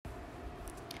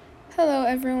Hello,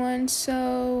 everyone.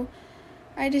 So,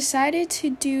 I decided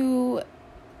to do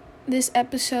this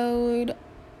episode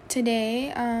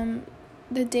today,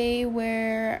 the day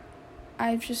where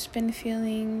I've just been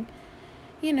feeling,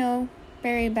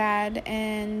 very bad,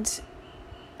 and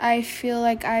I feel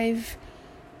like I've,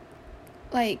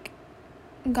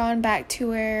 gone back to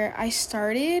where I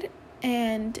started,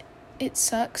 and it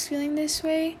sucks feeling this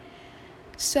way.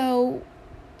 So,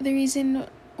 the reason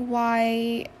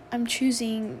why I'm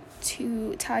choosing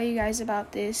to tell you guys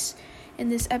about this in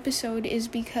this episode is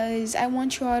because I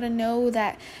want you all to know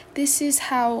that this is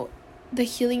how the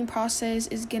healing process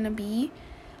is gonna be.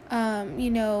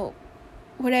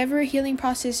 Whatever healing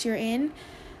process you're in,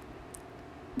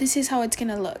 this is how it's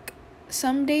gonna look.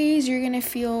 Some days you're gonna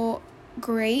feel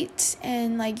great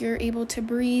and you're able to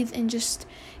breathe and just,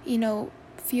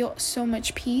 feel so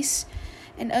much peace.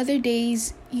 And other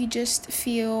days you just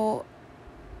feel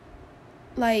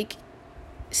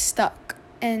stuck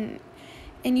and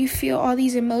you feel all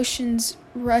these emotions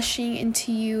rushing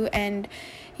into you, and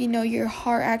your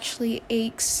heart actually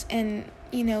aches, and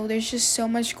there's just so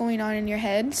much going on in your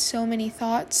head, so many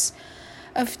thoughts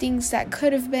of things that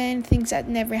could have been, things that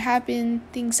never happened,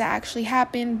 things that actually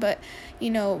happened but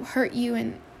hurt you,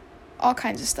 and all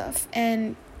kinds of stuff.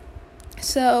 And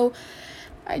so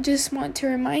I just want to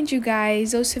remind you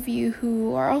guys, those of you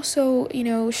who are also,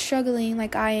 struggling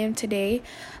like I am today,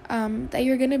 that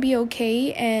you're going to be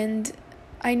okay. And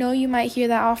I know you might hear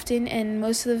that often, and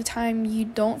most of the time you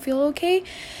don't feel okay.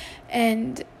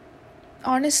 And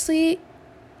honestly,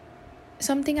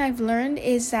 something I've learned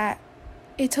is that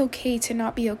it's okay to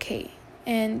not be okay.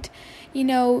 And,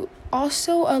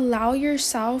 also allow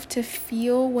yourself to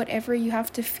feel whatever you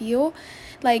have to feel.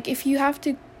 If you have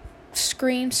to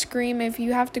scream, if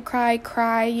you have to cry,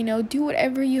 do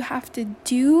whatever you have to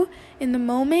do in the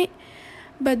moment,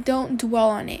 but don't dwell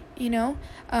on it.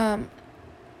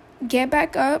 Get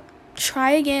back up,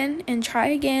 try again, and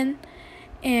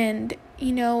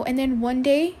and then one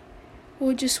day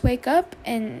we'll just wake up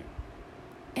and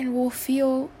we'll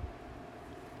feel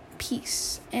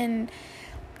peace, and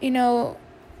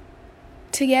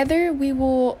together we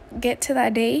will get to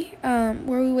that day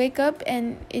where we wake up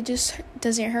and it just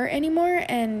doesn't hurt anymore,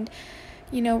 and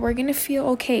we're gonna feel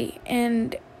okay,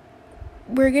 and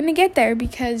we're gonna get there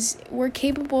because we're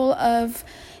capable of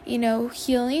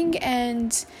healing.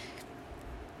 And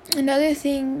another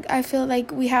thing I feel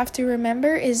like we have to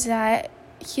remember is that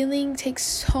healing takes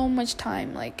so much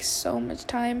time,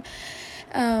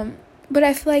 but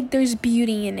I feel like there's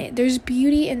beauty in it. There's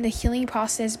beauty in the healing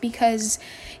process because,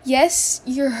 yes,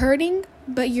 you're hurting,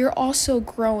 but you're also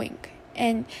growing.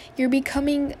 And you're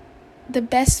becoming the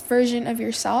best version of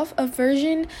yourself. A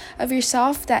version of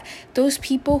yourself that those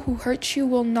people who hurt you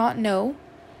will not know.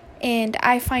 And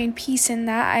I find peace in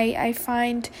that. I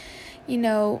find,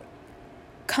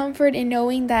 comfort in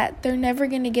knowing that they're never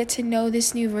going to get to know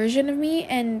this new version of me.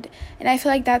 And I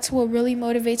feel like that's what really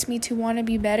motivates me to want to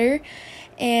be better.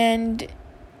 And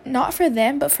not for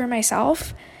them, but for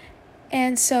myself.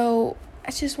 And so I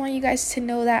just want you guys to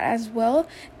know that as well.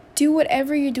 Do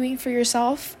whatever you're doing for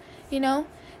yourself,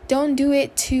 Don't do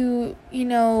it to,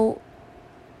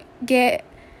 get,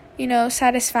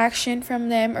 satisfaction from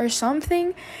them or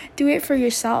something. Do it for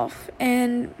yourself.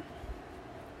 And,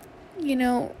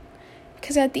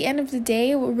 because at the end of the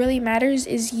day, what really matters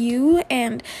is you,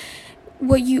 and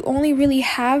what you only really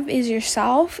have is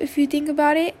yourself, if you think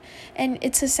about it. And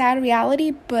it's a sad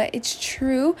reality, but it's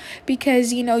true,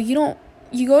 because you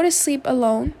go to sleep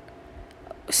alone.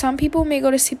 Some people may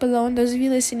go to sleep alone, those of you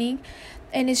listening,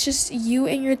 and it's just you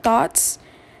and your thoughts.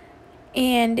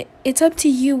 And it's up to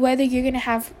you whether you're gonna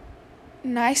have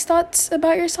nice thoughts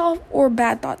about yourself or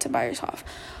bad thoughts about yourself,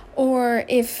 or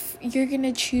if you're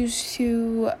gonna choose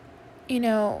to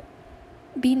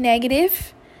be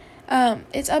negative.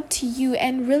 It's up to you,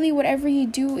 and really whatever you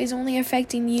do is only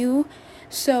affecting you.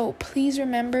 So please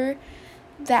remember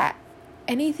that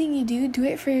anything you do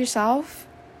it for yourself,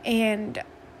 and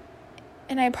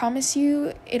I promise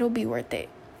you it'll be worth it.